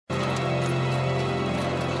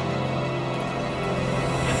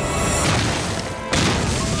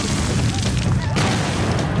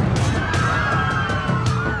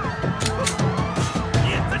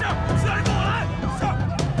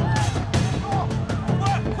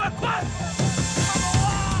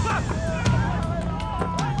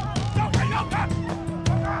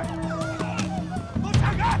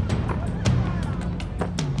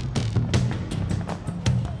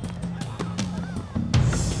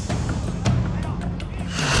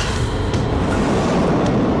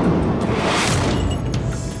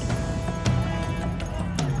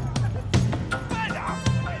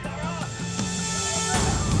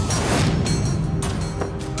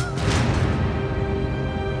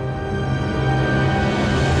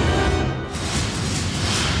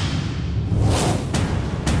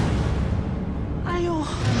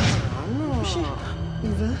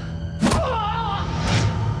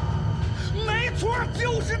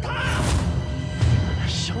他！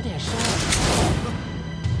小点声。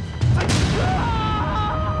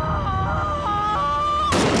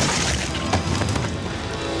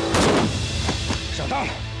上当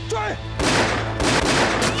了，追！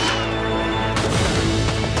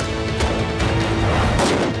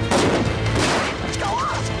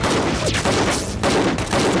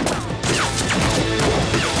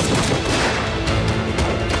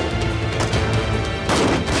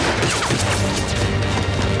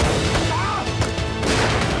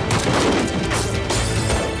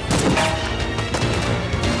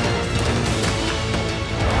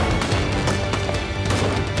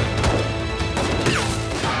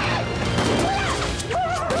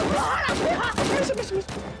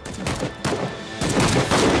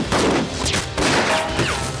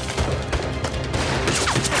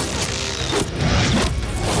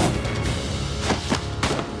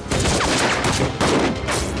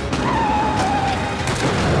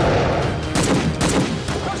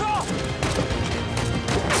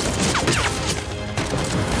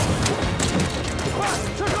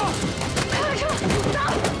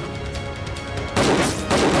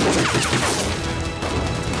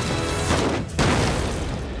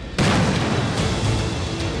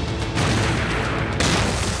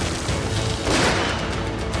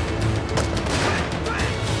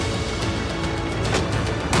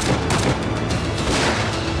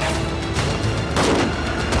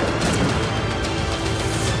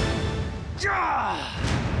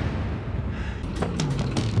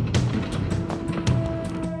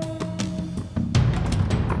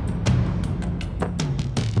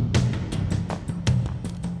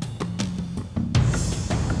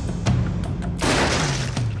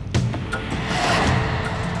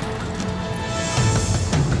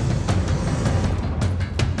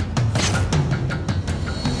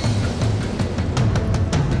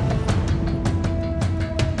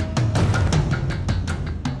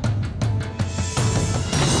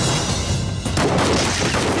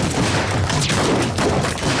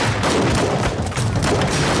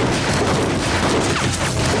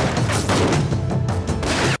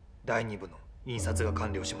 第2部の印刷が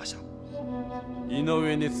完了しました。井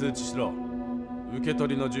上に通知しろ。受け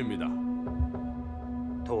取りの準備だ。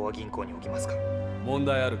東和銀行に置きますか？問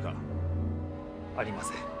題あるか？ありま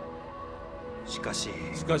せん。しかし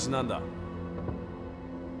なんだ？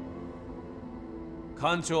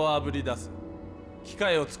艦長をあぶり出す機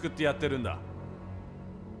械を作ってやってるんだ。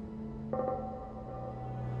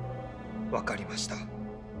わかりました。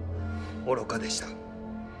愚かでした。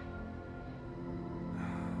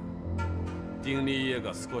ディンリー家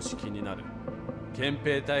が少し気になる。憲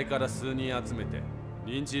兵隊から数人集めて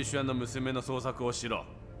リンチーシュアンの娘の捜索をしろ。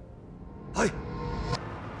はい。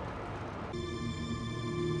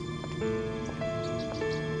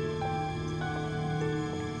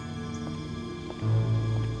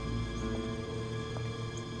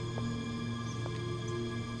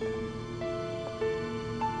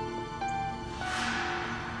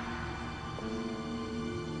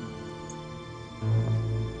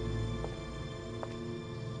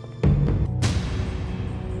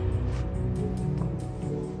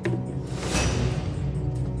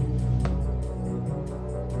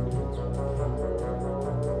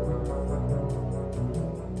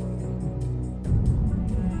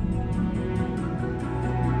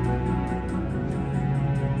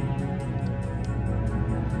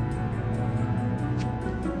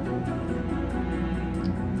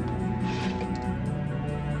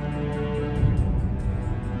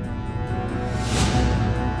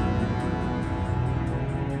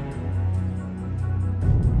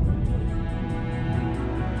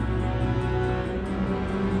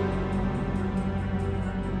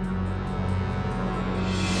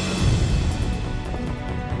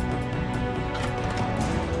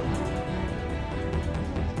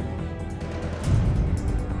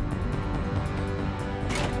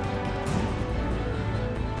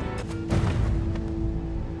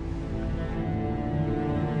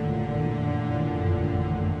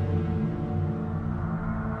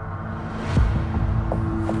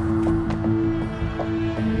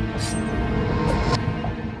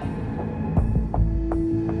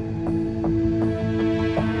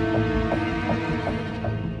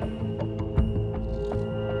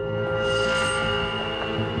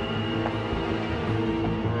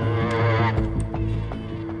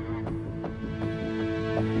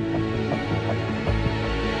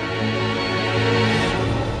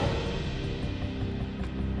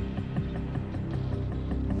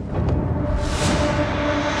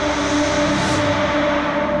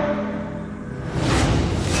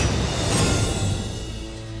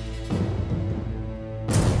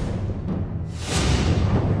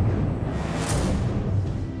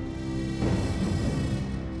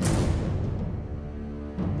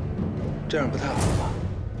这样不太好吧？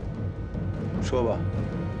说吧，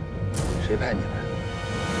谁派你来？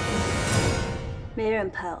没人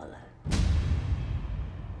派我来。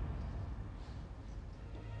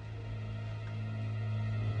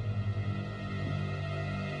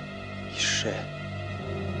你是谁？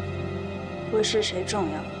我是谁重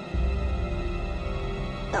要？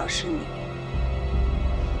倒是你，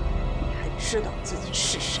你还知道自己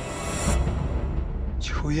是谁？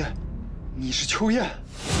秋燕，你是秋燕。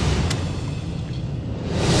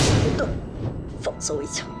 不动，否则我一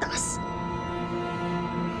枪打死你！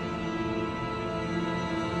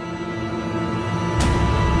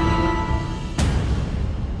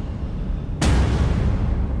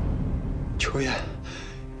秋燕，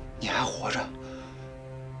你还活着，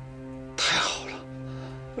太好了！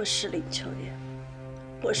我是林秋燕，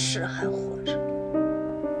我是还活着，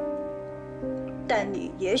但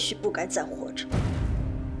你也许不该再活着。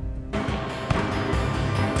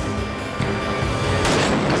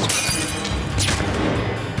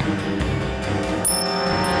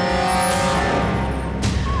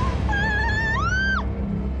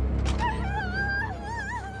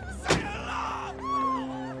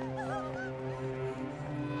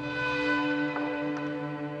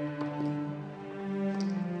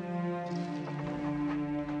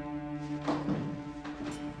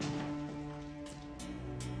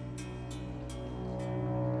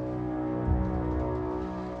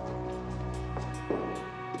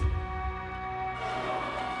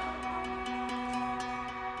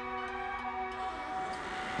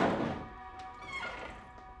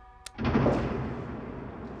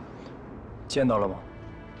 见到了吗？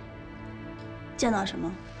见到什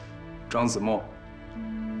么？张子墨。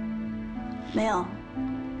没有，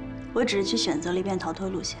我只是去选择了一遍逃脱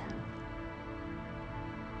路线。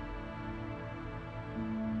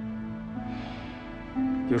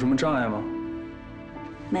有什么障碍吗？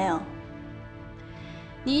没有。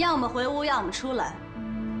你要么回屋，要么出来。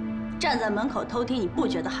站在门口偷听，你不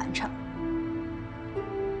觉得寒碜？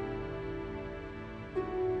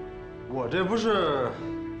我这不是。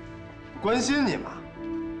 关心你吗？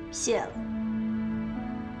谢了。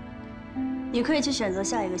你可以去选择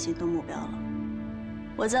下一个行动目标了。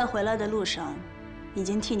我在回来的路上，已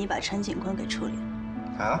经替你把陈景坤给处理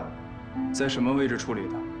了。啊？在什么位置处理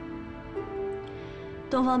的？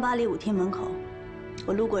东方巴黎舞厅门口，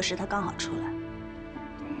我路过时他刚好出来。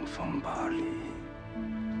东方巴黎。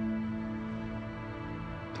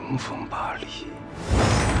东方巴黎。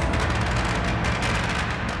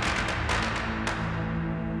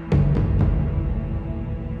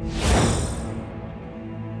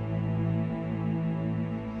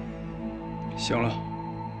 行了，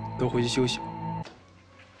都回去休息吧。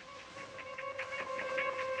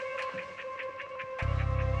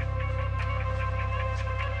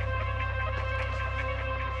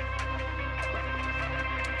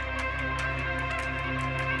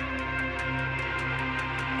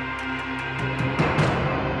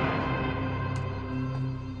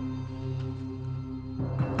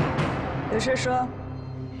有事说。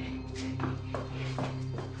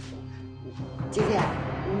姐姐。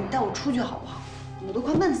 你带我出去好不好？我都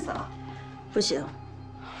快闷死了。不行，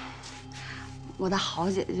我的好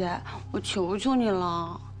姐姐，我求求你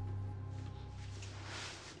了。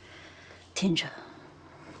听着，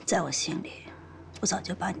在我心里，我早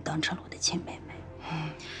就把你当成了我的亲妹妹。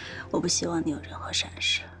我不希望你有任何闪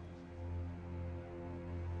失。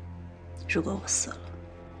如果我死了，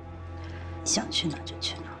想去哪就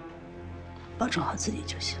去哪，保重好自己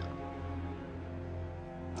就行。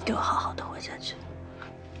给我好好的活下去。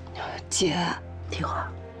 姐，听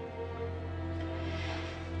话，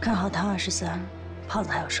看好唐23，胖子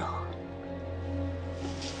还有售后。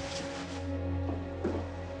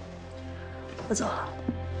我走了。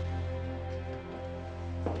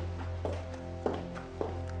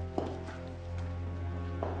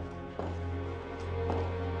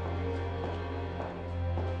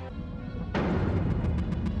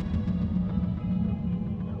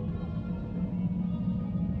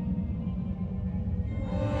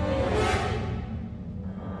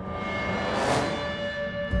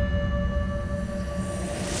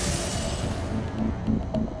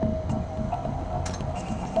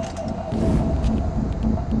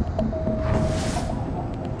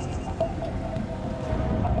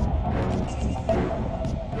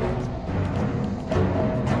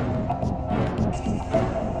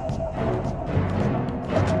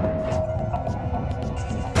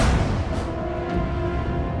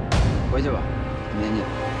回去吧，明天见。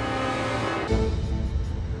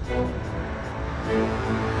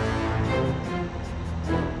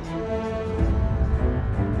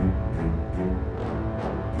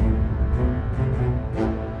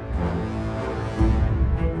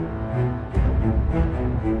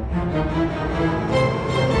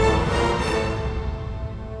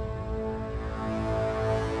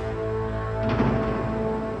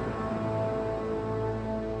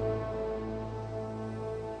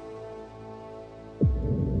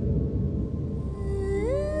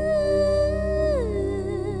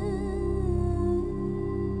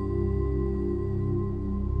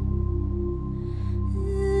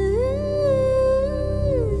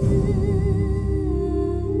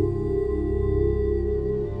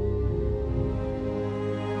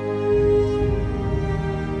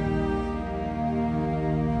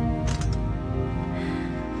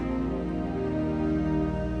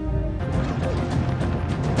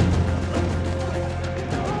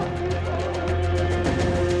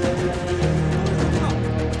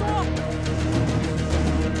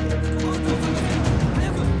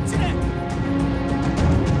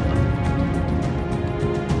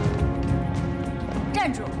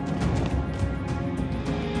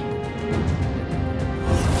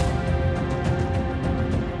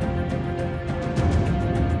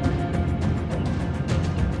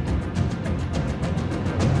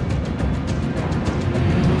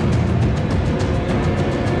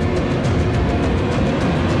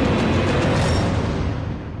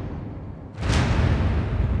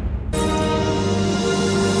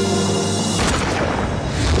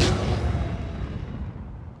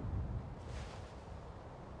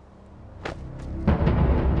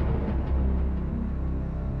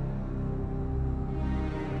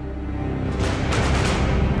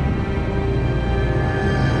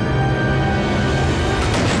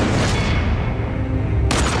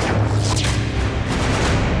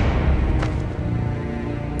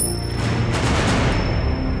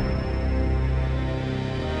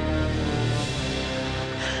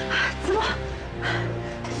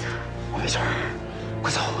下，快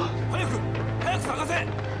走！早く探せ！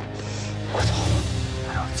快走！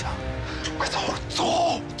别让枪！快走！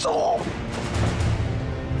走！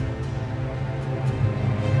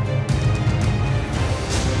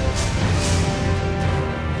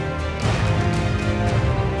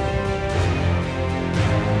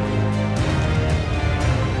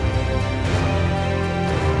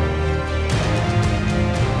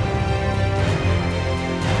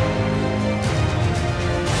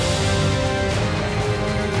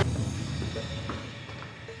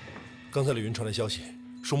刚才李云传来消息，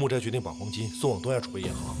说木斋决定把黄金送往东亚储备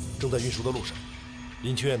银行，正在运输的路上。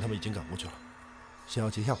林清苑他们已经赶过去了，想要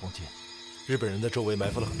截下黄金。日本人在周围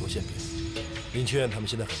埋伏了很多宪兵，林清苑他们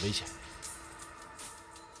现在很危险。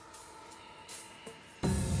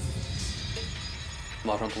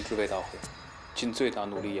马上通知魏大虎，尽最大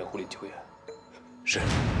努力掩护林清苑。是。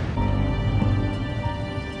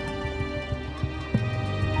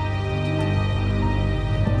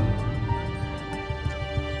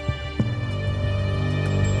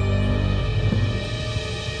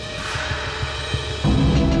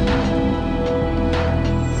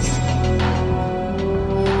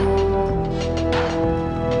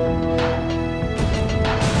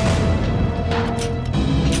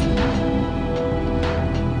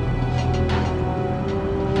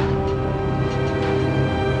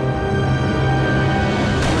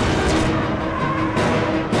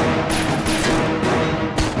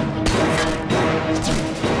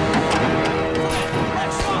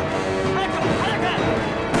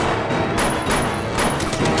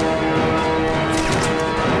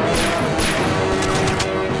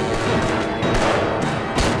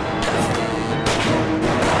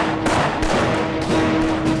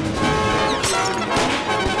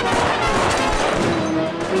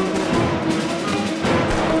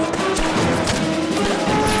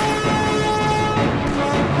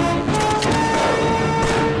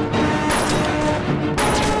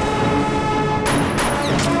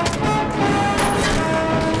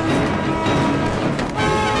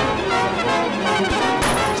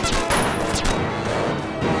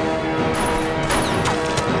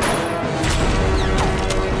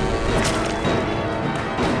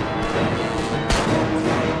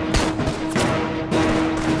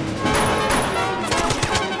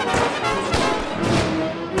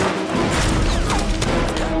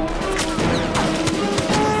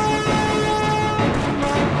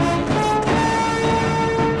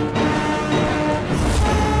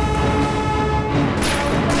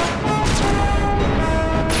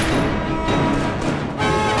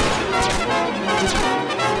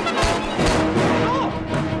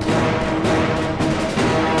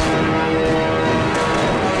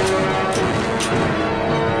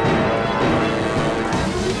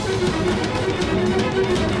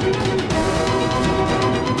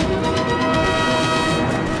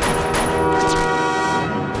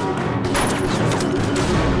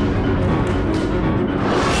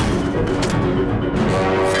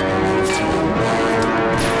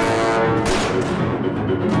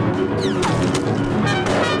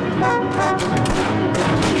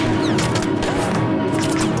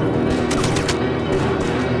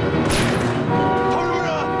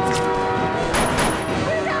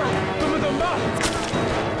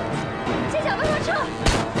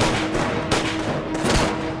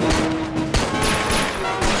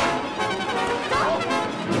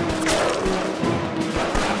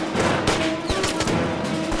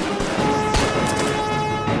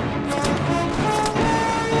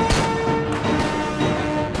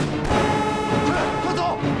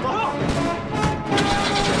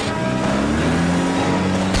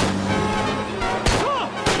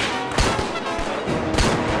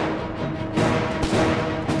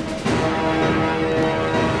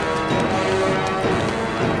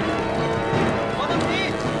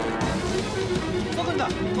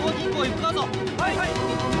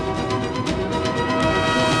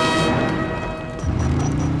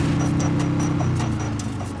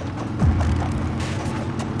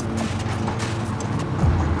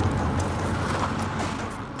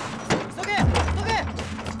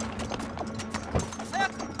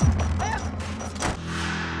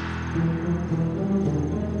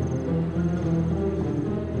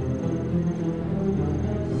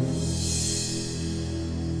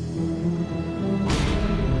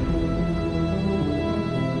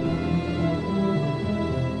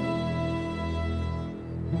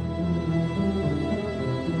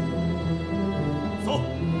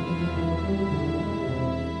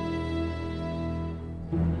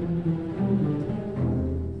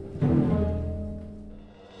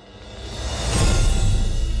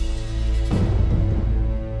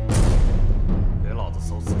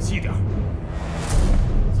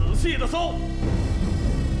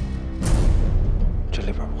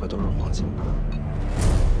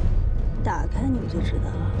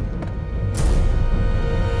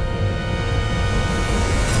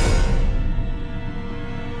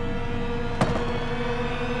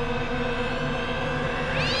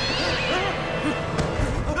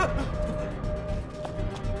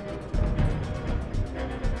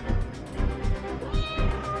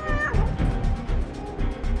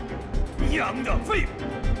娘的废物！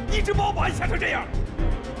一直把我把你吓成这样！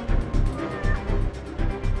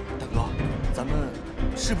大哥，咱们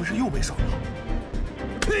是不是又被耍了？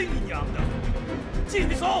去你娘的！进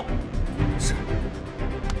去搜！是。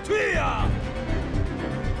去呀！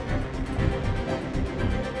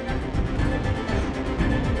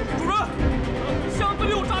主任，箱子里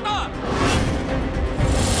有炸弹！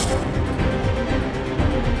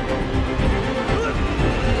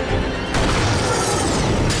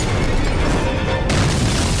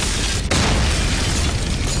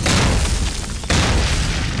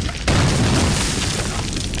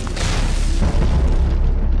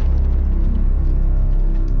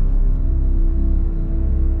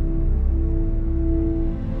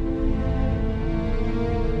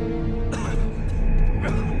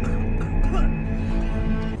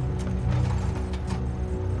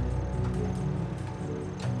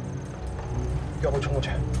 要不冲过去？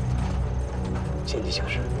见机行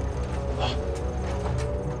事。好。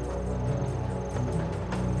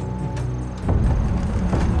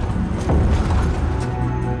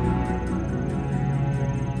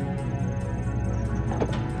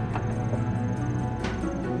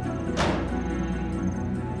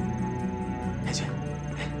哎，君，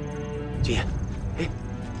哎，君爷，哎，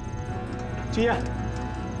君爷，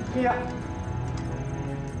君爷，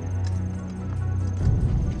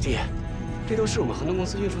君爷。 这都是我们恒东公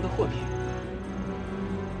司运输的货品。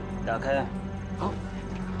打开。好。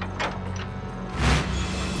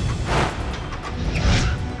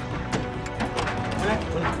回来，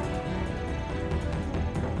回来。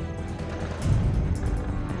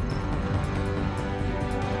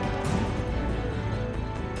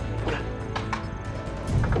回来。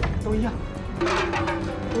都一样，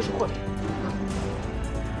都是货品。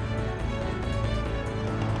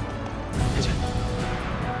开去。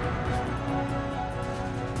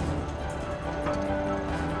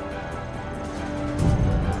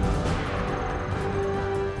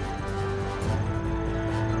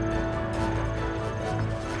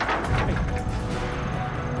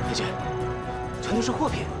 黑军，全都是货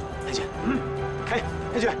品。黑军，哎，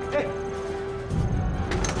黑军，哎。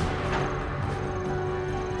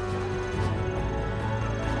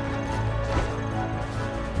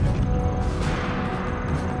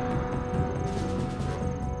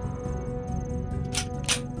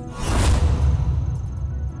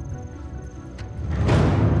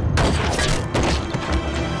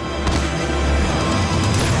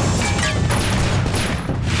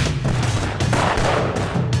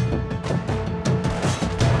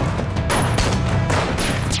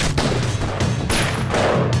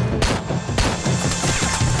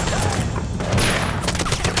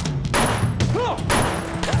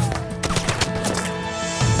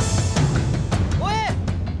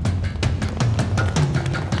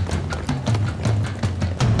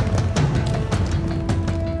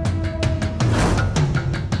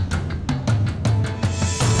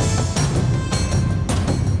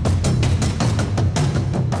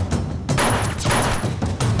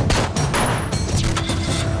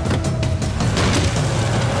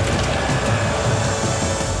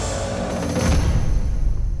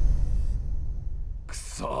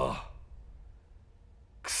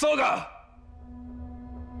骚个！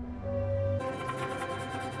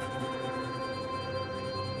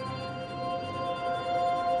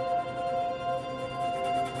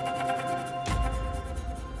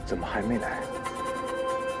怎么还没来？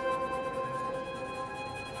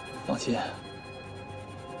放心，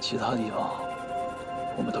其他地方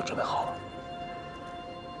我们都准备好了。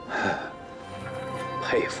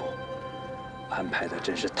佩服，安排的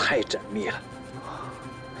真是太缜密了。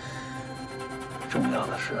 重要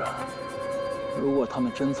的是，如果他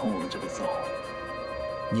们真从我们这里走，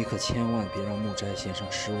你可千万别让木斋先生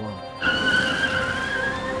失望。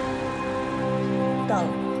到了，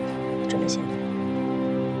准备行动。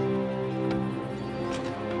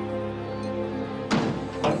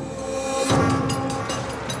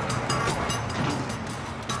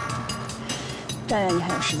但愿你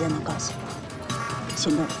还有时间能告诉我，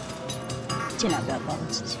行动，尽量不要暴露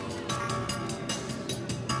自己。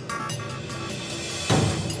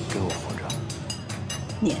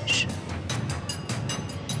 你也是。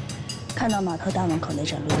看到码头大门口那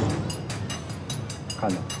盏路灯吗？看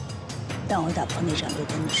到。当我打破那盏路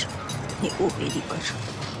灯的时候，你务必立刻撤。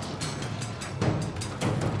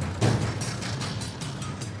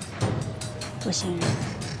我信任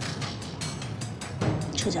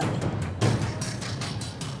你，车交给你。 「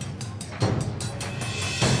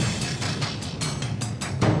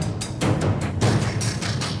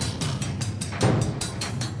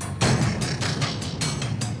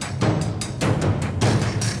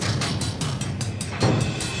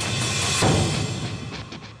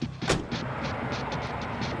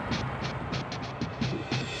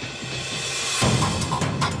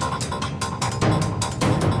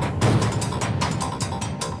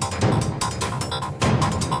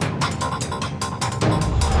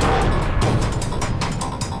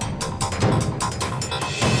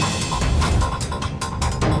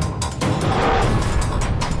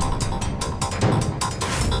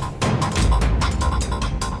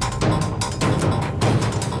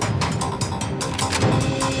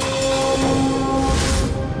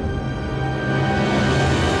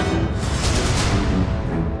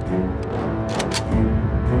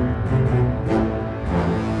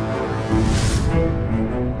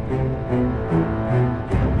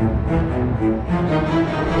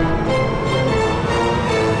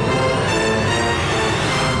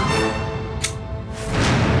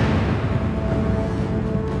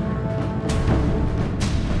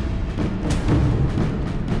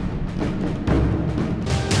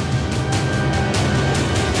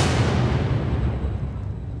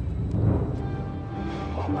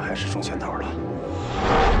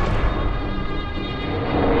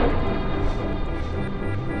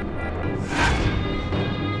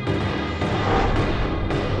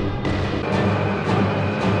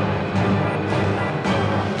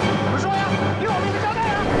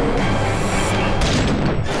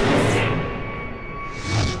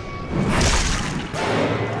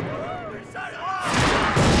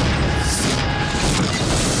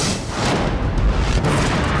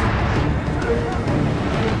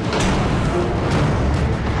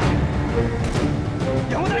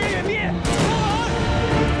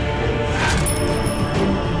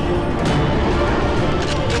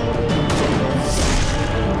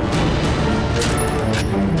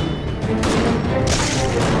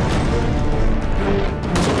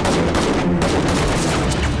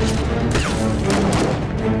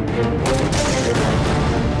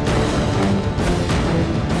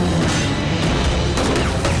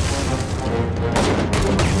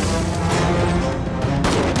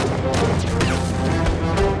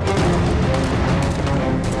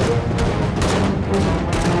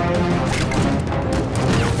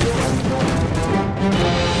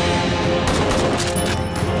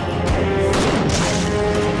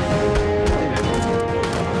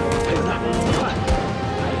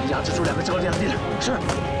这样，弟弟。是，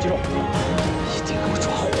记住，一定给我抓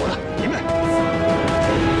活了。明白。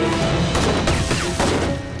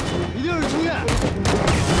一定是朱燕。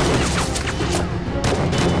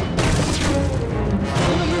你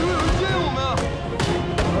怎么没说有人接应我们啊？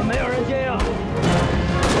我们没有人接应。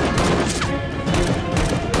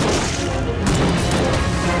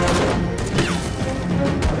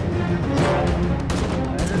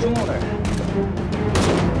还是中国的人。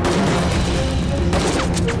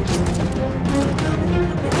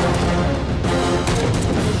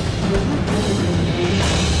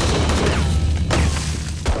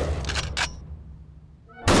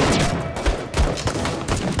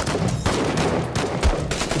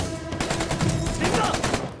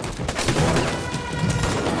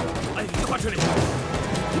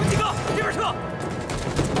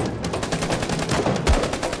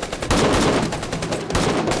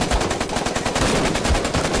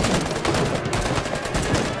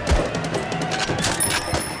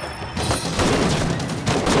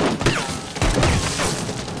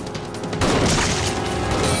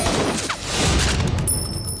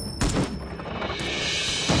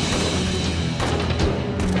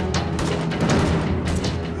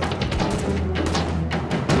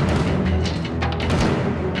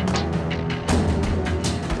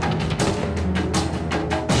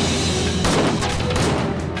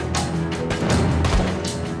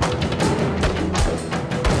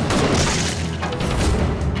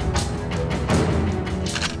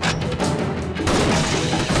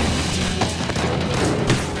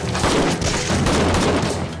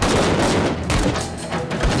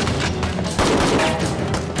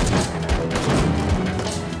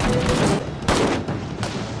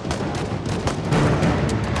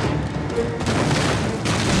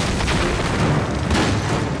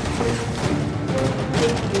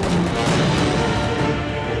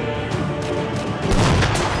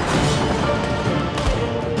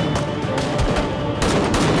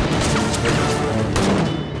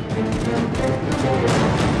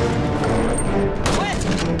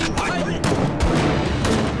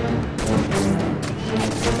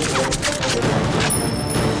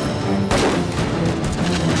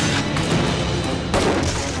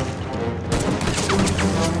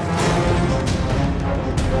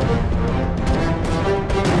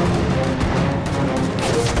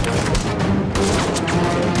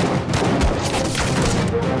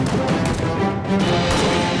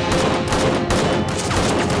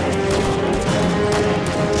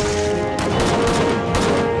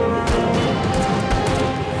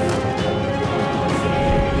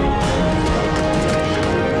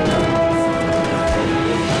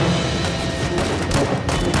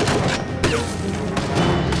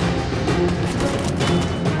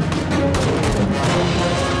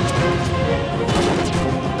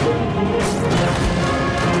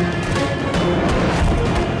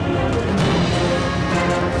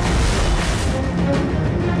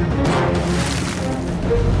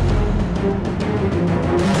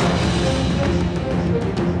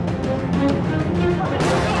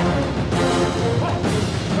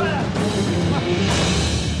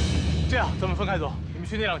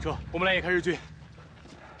 去那辆车，我们来引开日军。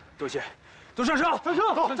周协，都上车！上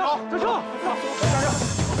车！走，上车！上车！上车！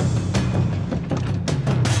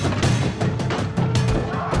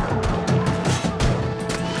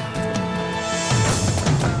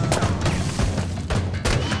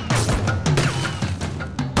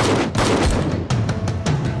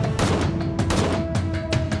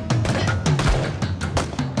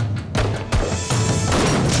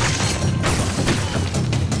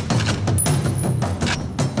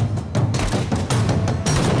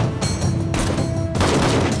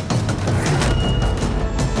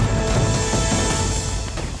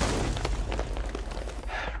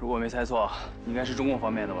 没猜错，应该是中共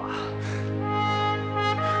方面的吧？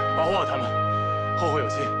保护好他们，后会有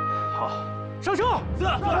期。好，上车！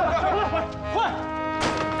快！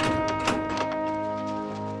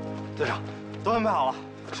队长，都安排好了，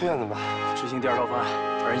出院怎么办？执行第二道方案，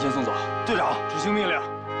把人先送走。队长，执行命令。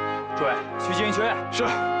诸位，去接应学院。是，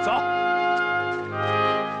走。 队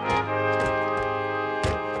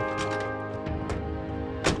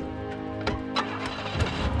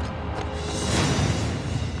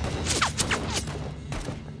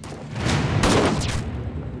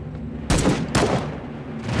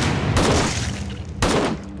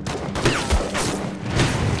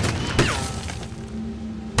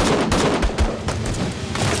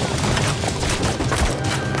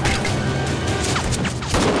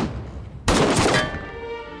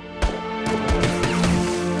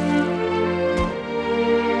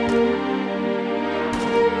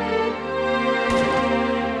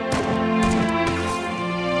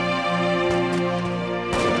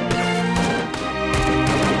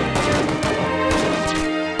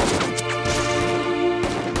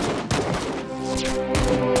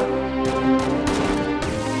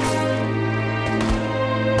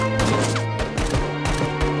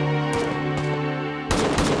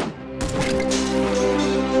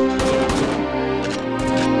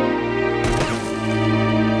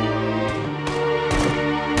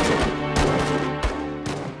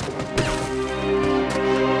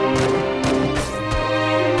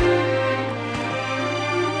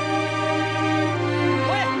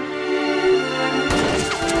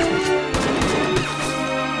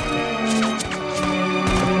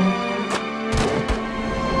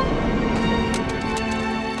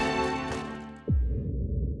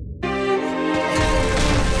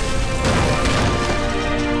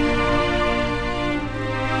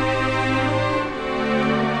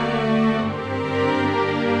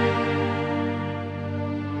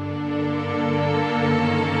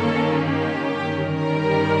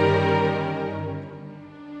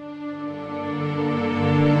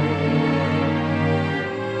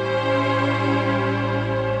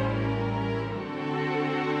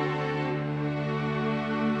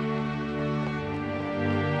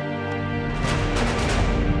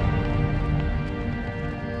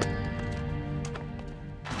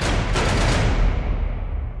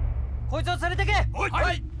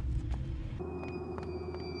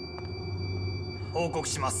報告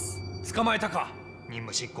します。捕まえたか。任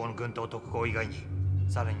務執行の軍と特攻以外に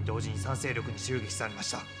さらに同時に3勢力に襲撃されま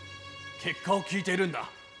した。結果を聞いているんだ。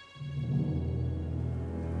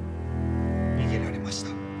逃げられまし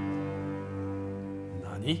た。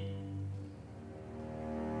何？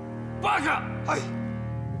バカ！はい、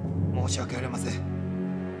申し訳ありません。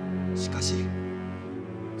しかし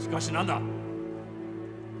なんだ？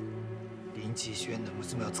リンチー主演の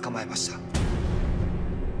娘を捕まえました。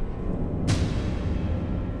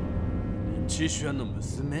リンチー主演の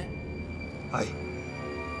娘？はい、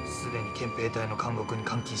すでに憲兵隊の監獄に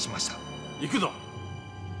監禁しました。行くぞ。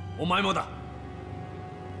お前もだ。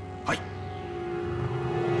はい。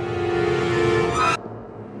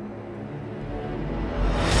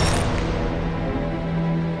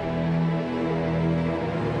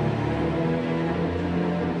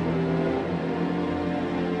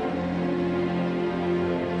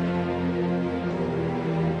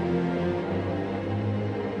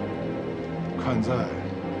看在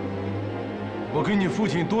我跟你父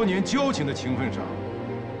亲多年交情的情分上，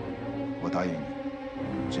我答应你，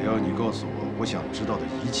只要你告诉我想知道的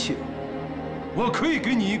一切，我可以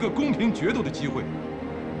给你一个公平决斗的机会。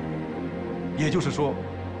也就是说，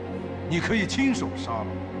你可以亲手杀了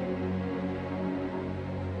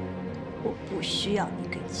我。我不需要你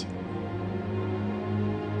给机会。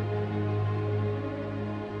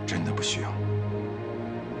真的不需要？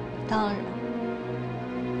当然。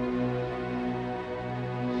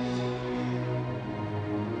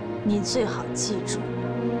你最好记住，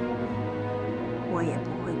我也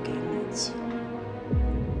不会给你机会。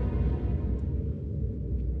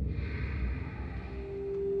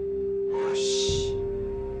よし，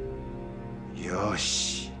よ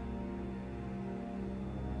し。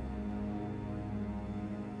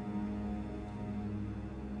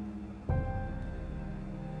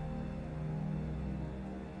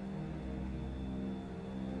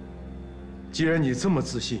既然你这么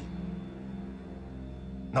自信，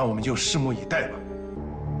那我们就拭目以待吧。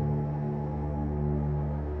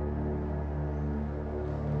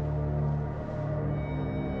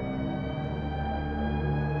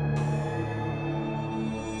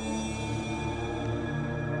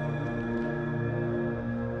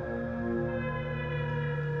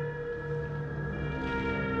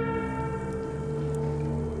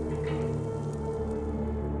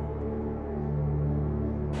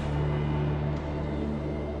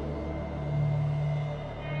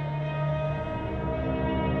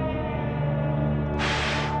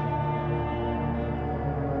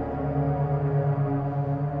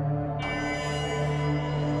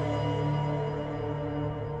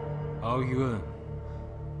青木君、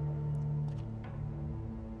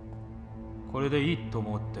これでいいと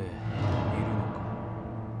思っているの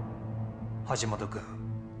か？橋本君、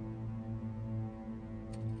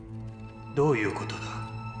どういうことだ？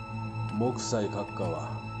木材閣下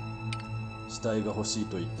は死体が欲しい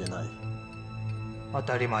と言ってない。当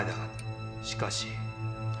たり前だ。しかし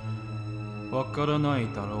わからな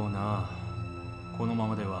いだろうな。このま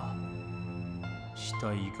までは死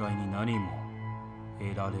体以外に何も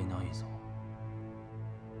得られないぞ。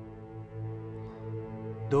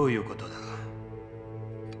どういうことだ？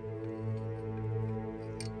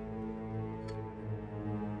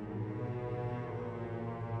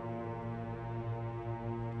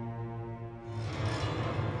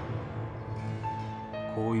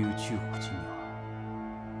こういう中国人には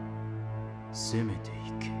攻めてい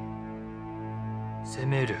け。攻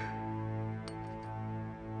める？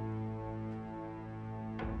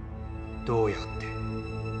どうやって？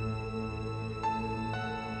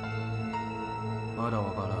まだ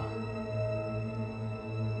わからん。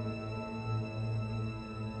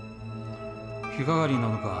日替わりな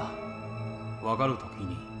のかわかるとき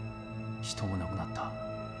に人も亡くなった。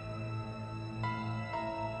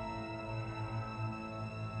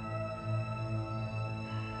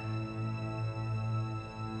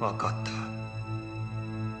わかった。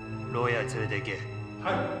牢屋へ連れて行け。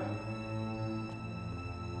は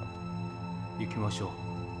い。行きましょう。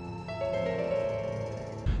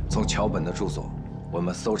从桥本的住所，我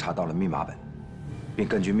们搜查到了密码本，并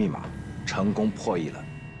根据密码成功破译了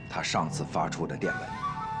他上次发出的电文。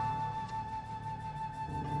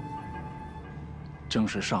正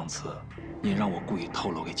是上次你让我故意透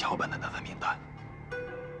露给桥本的那份名单。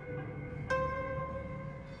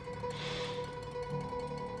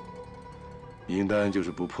名单就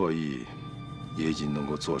是不破译，也已经能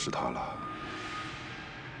够坐实他了。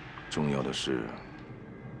重要的是，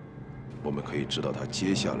我们可以知道他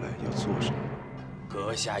接下来要做什么。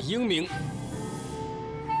阁下英明。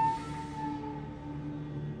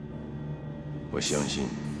我相信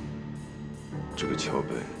这个桥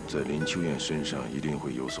本在林秋燕身上一定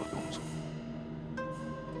会有所动作。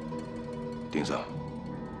丁桑，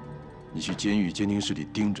你去监狱监听室里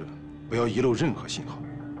盯着，不要遗漏任何信号。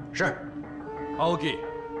是。青木。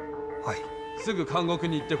はい。すぐ監獄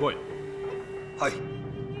に行ってこい。はい。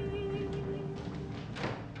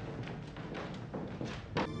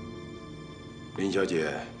林小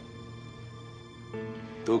姐，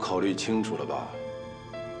都考虑清楚了吧？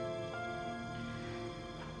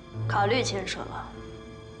考虑清楚了。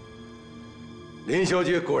林小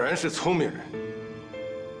姐果然是聪明人。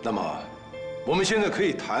那么，我们现在可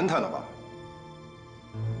以谈谈了吧？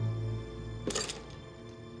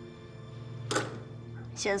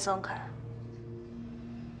先松开。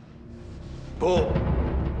不，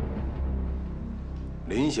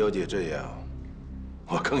林小姐这样，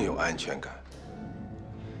我更有安全感。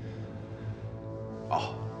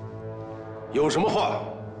哦，有什么话，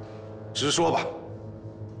直说吧。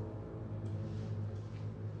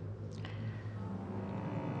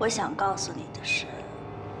我想告诉你的是，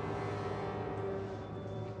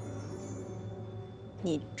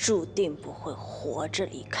你注定不会活着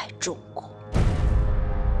离开中国。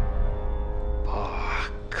啊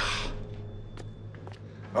靠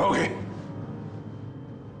 ！OK。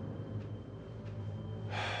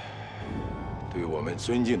对我们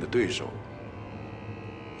尊敬的对手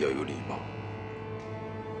要有礼貌。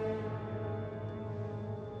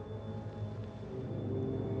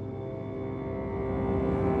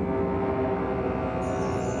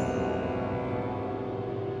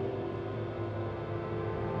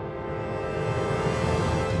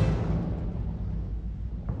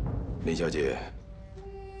林小姐，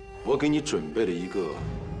我给你准备了一个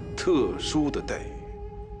特殊的待遇。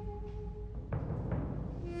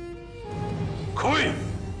可以。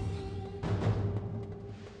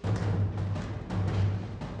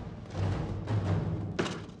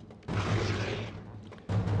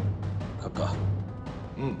哥哥，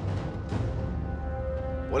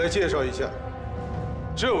我来介绍一下，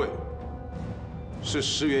这位是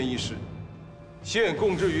石原医师，现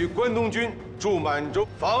供职于关东军驻满洲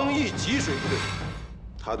防疫给水部队。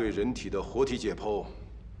他对人体的活体解剖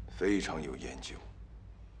非常有研究，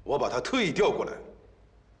我把他特意调过来，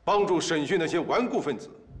帮助审讯那些顽固分子。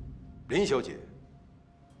林小姐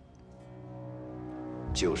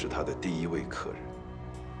就是他的第一位客人。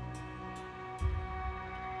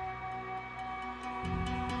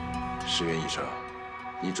石原医生，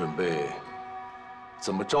你准备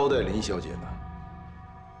怎么招待林小姐呢？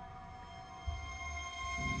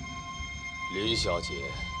林小姐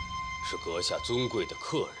是阁下尊贵的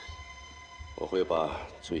客人，我会把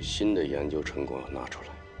最新的研究成果拿出来，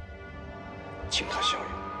请她享用。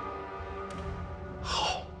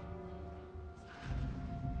好。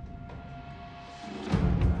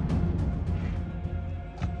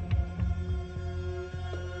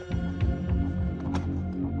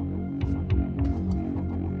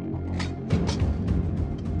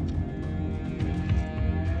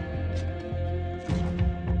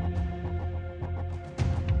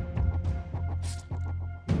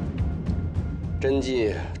针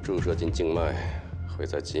剂注射进静脉，会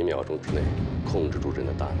在几秒钟之内控制住人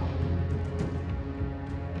的大脑。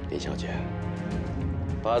林小姐，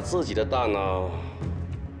把自己的大脑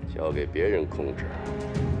交给别人控制，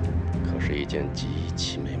可是一件极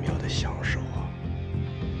其美妙的享受啊！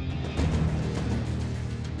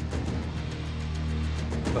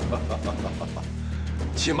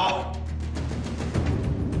起马！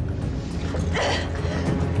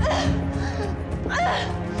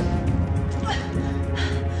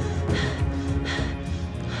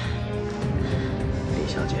林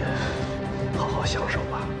小姐，好好享受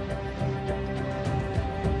吧。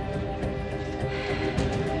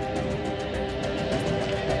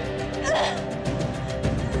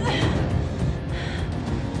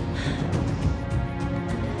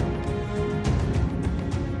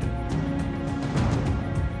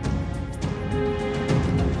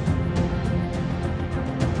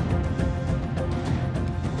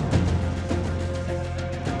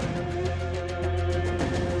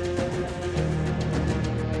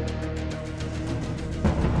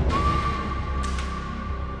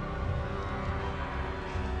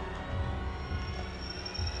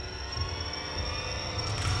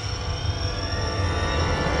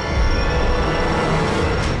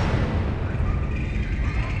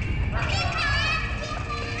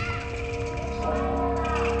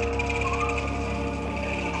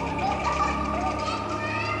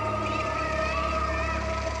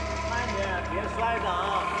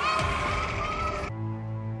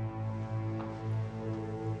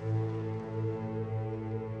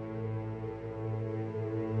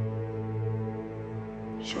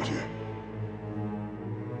小姐，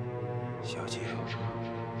小姐，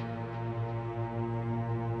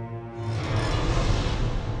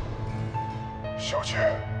小姐，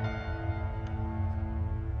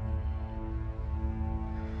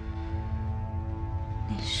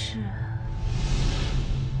你是？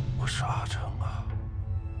我是阿成啊，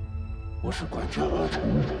我是管家阿成。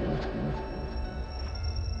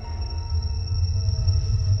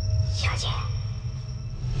小姐，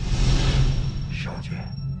小姐，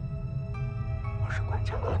我是管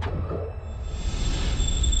家阿成。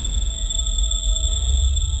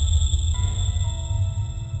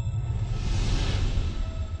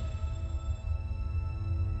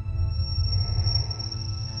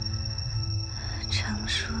程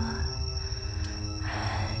硕，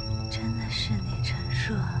真的是你，程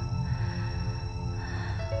硕。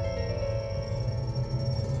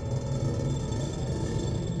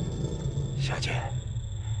小姐，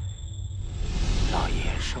老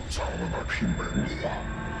爷收藏了那批门礼啊，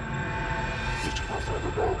你知道在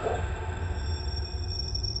哪儿吗？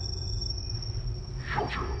小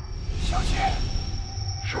姐，小姐，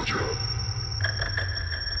小姐。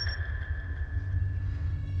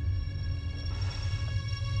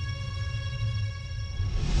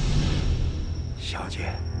小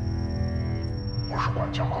姐，我是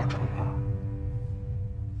管家阿成啊。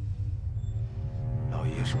老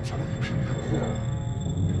爷收下了一批人货，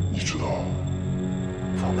你知道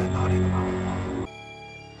放在哪里的吗？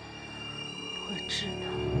我知道，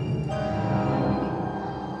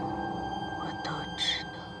我都知道。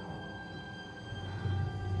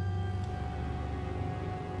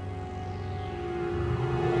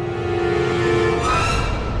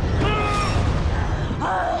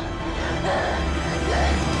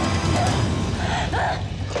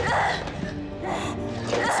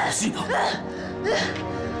しいな。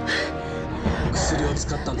薬を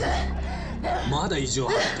使ったんだ。まだ異常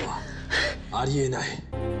あるとはありえない。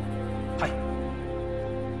はい。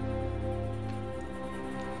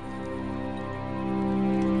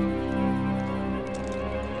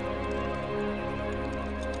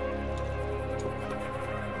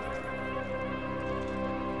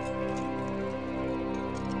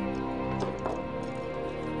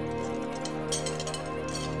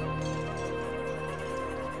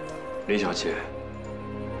林小姐，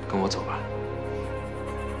跟我走吧。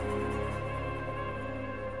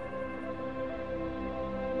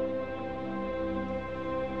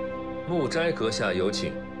木斋阁下有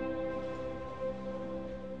请。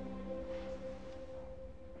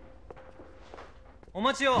お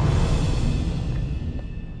待ちを。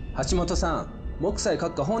橋本さん、木斎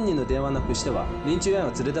閣下本人の電話なくしては臨終園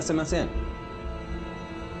は連れ出せません。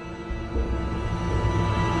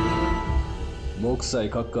木斎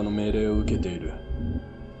閣下の命令を受けている。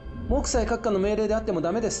木斎閣下の命令であっても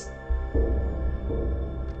ダメです。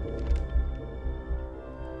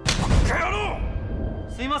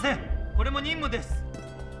すいません、これも任務です。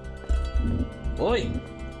おい、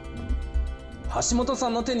橋本さ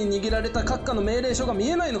んの手に握られた閣下の命令書が見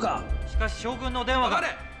えないのか。しかし将軍の電話が。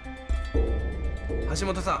橋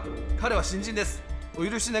本さん、彼は新人です。お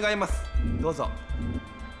許し願います。どうぞ。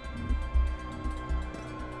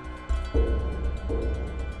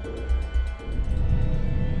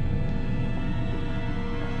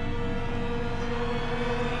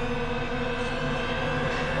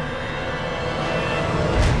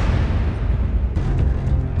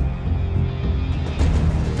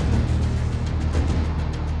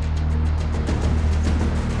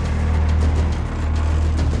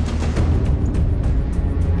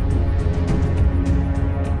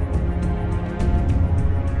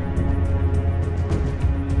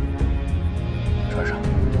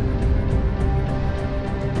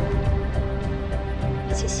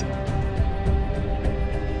谢谢。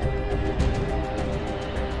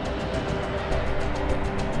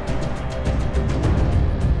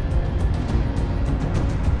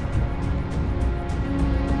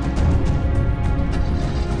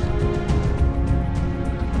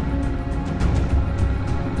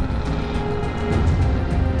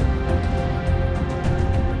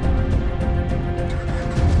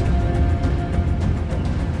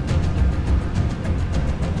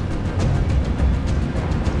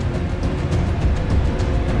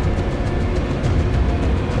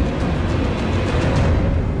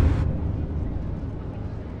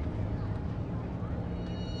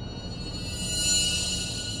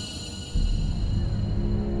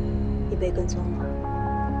你被跟踪了。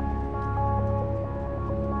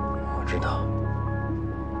我知道。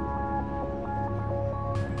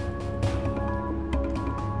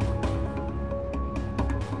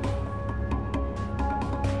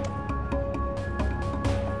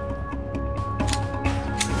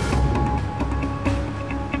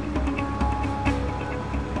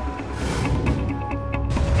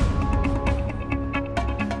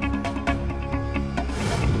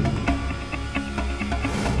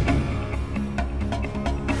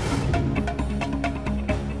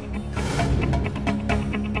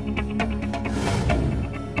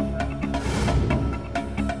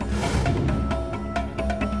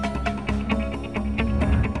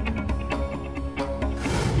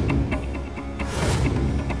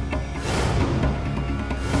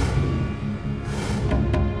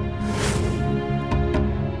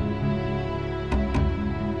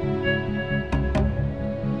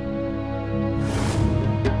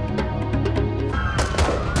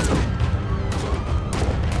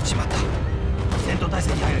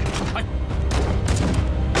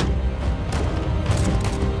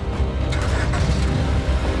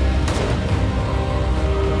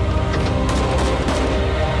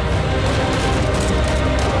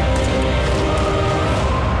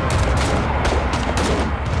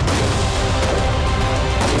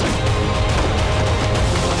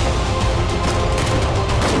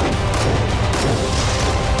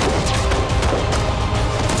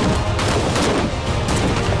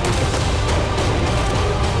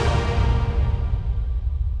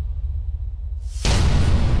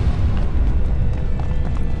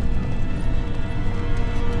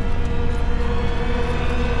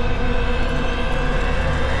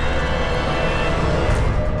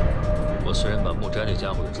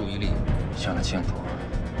家伙的注意力向了清楚，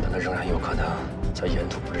但他仍然有可能在沿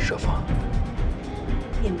途布置设防。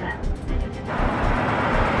明白。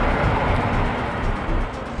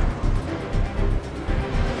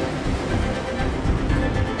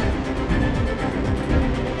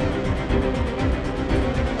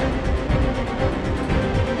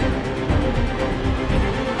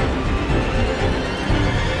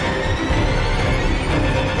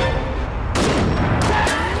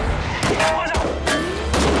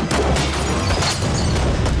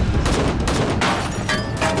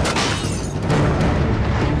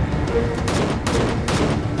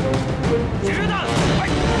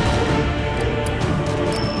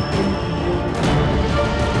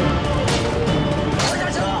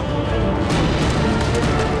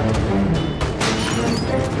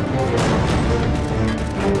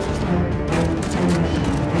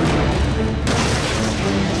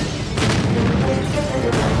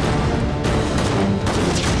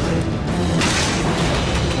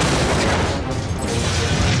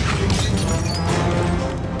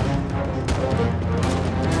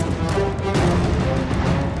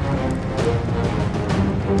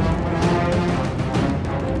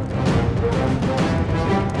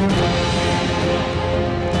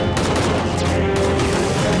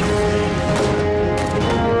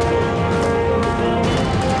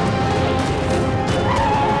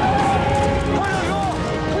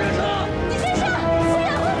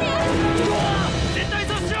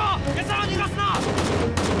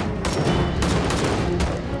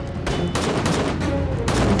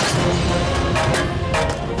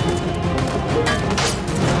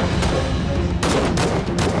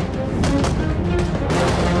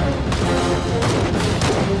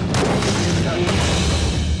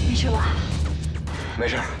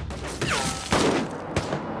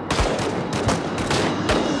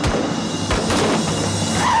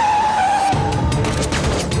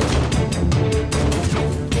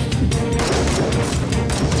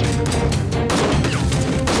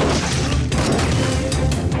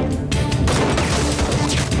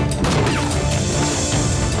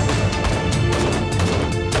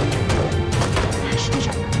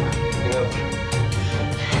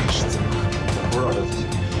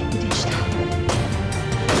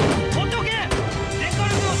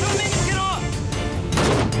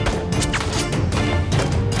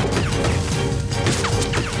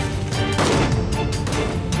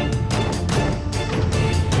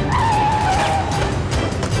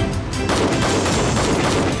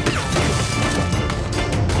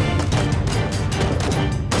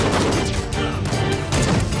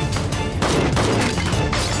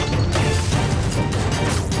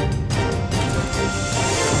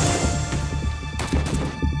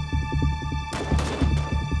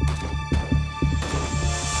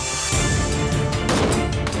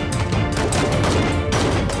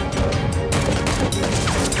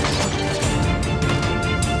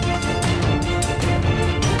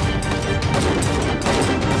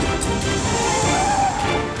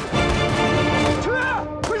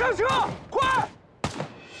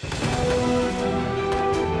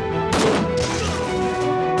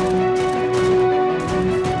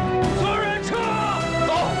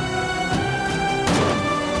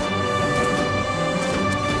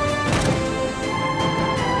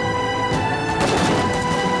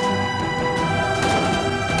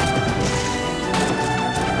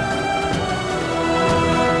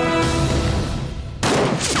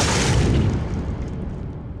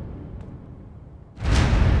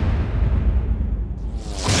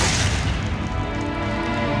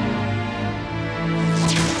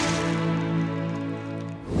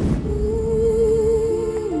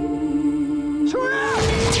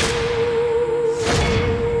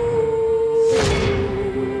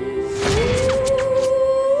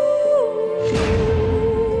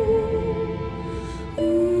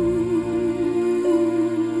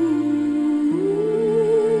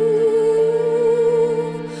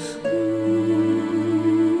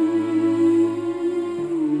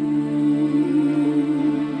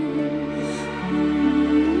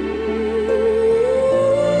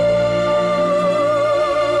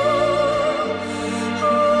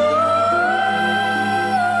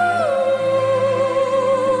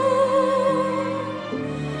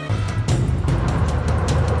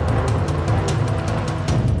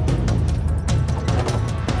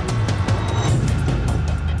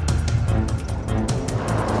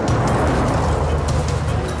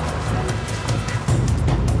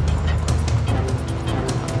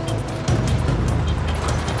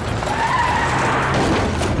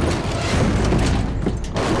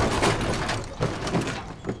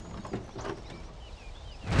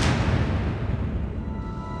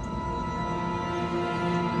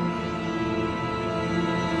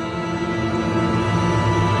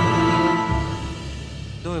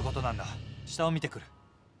下を見てくる。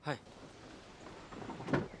はい。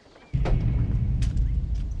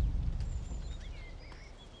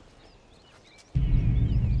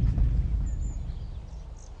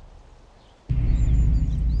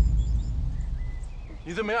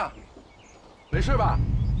你怎么样？没事吧？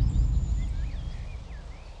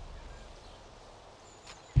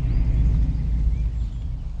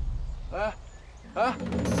哎，哎！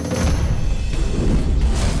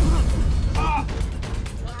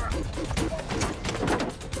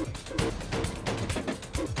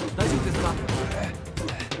大丈夫ですか？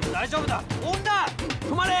大丈夫だ。女！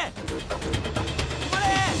止まれ！止ま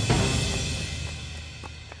れ！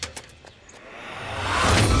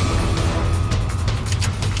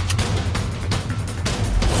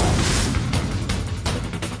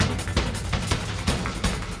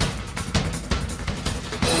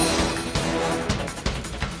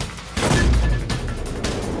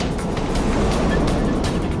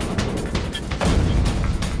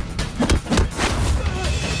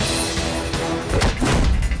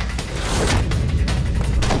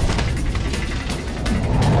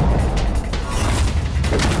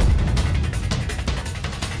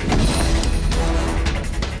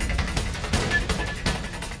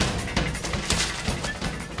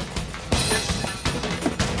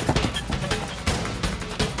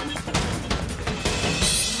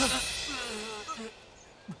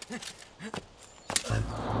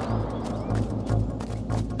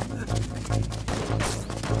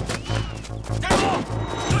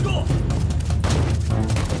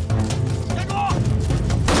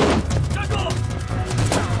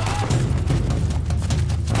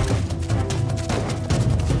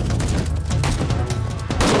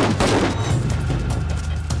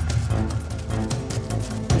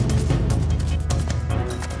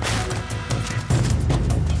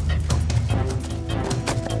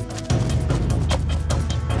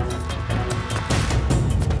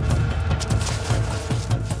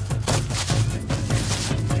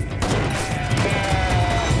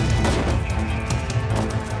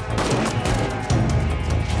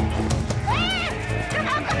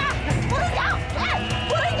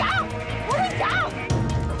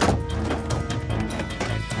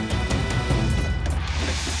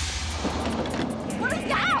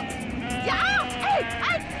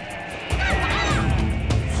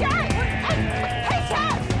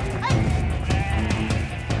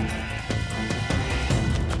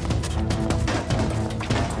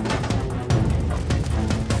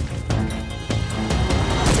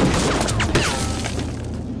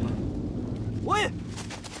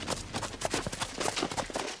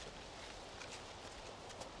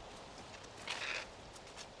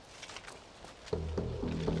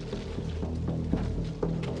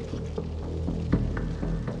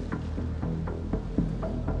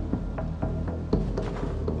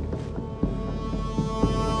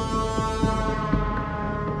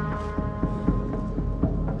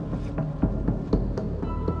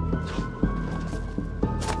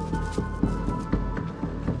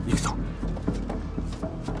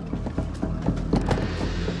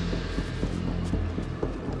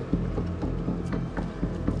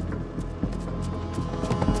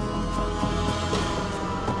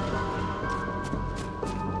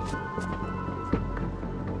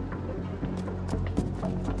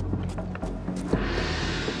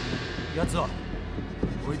奴は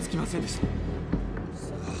追いつきませんでした。さ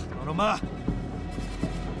あ、頼ま。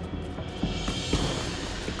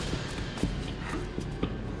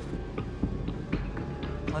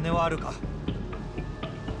金はあるか？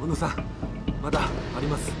小野さん、まだあり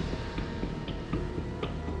ます。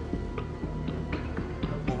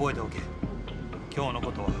覚えておけ。今日の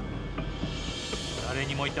ことは誰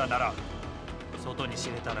にも言ってはならん。外に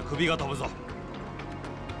知れたら首が飛ぶぞ。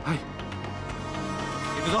はい。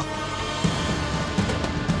行くぞ。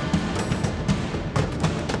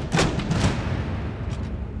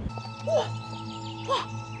哇，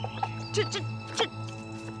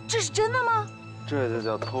这是真的吗？这就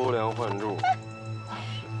叫偷梁换柱。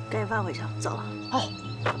该发回去，走了。好。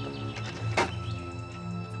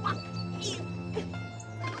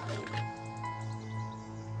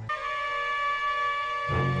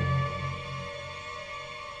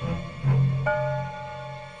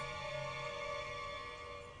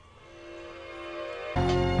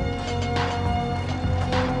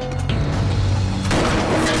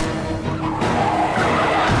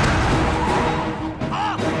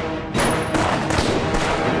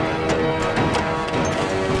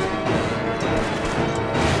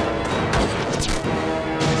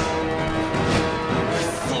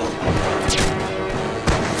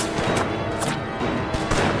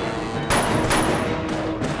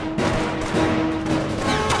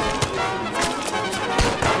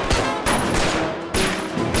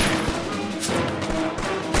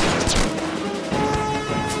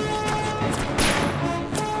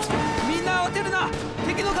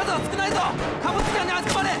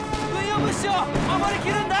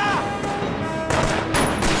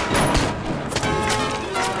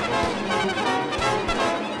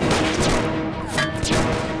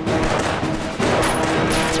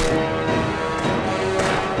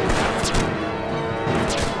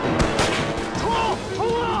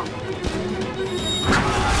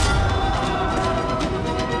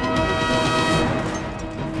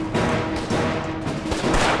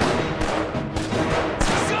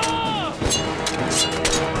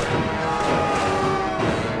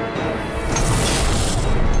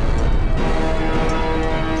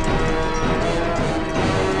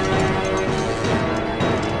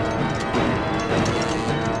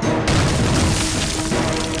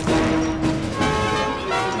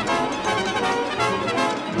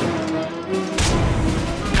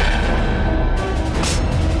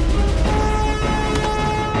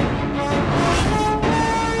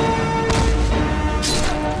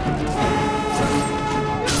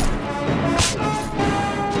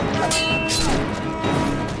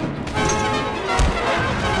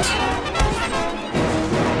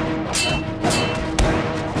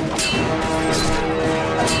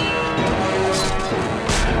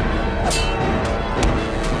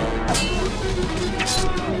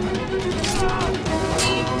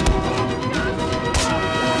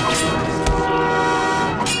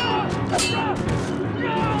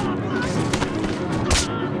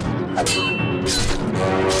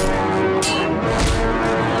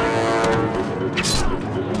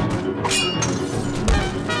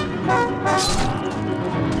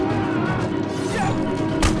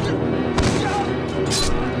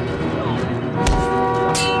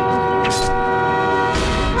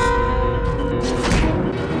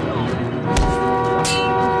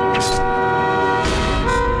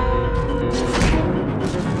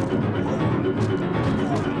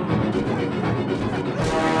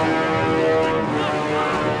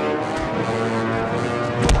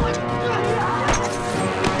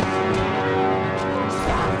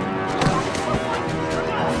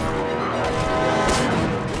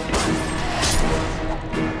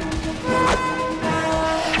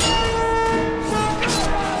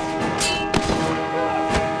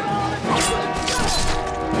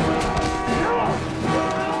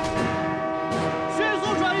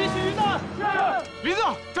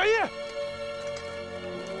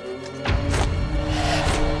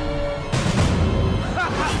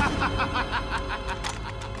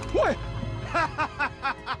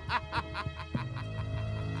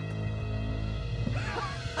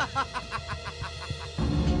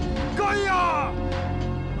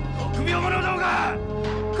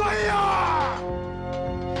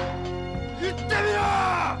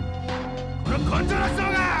の根性なしの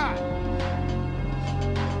が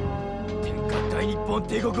天下大日本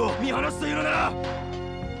帝国を見放すというのなら、お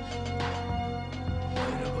前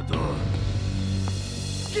のことを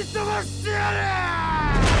突き飛ばしてやる！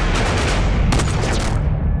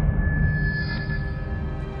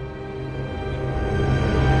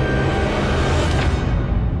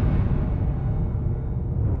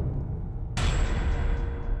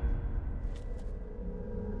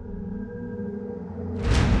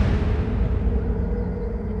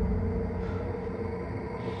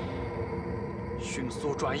迅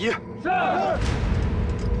速转移。是。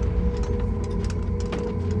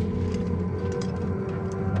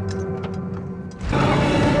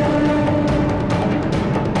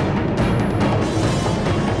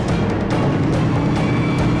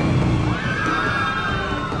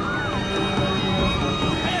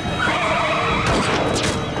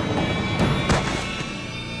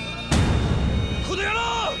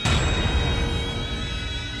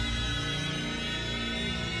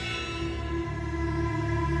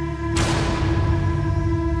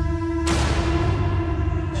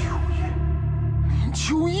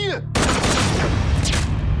秋叶，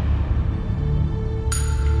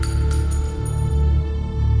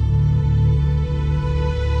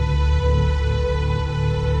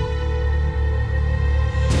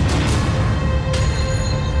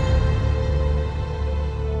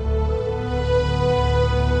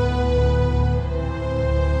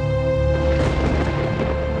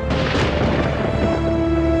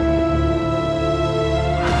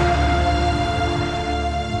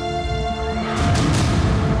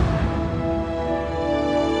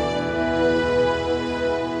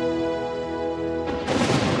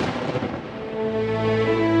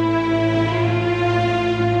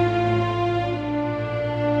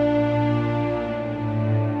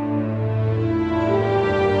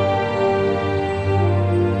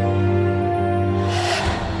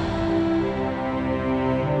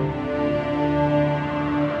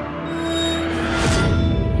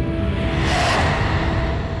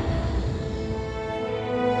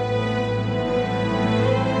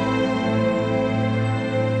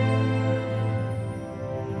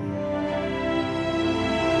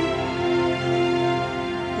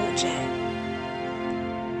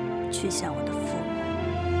去向我的父母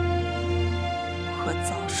和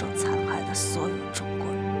遭受残害的所有中国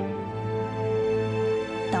人，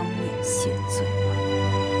当面谢罪。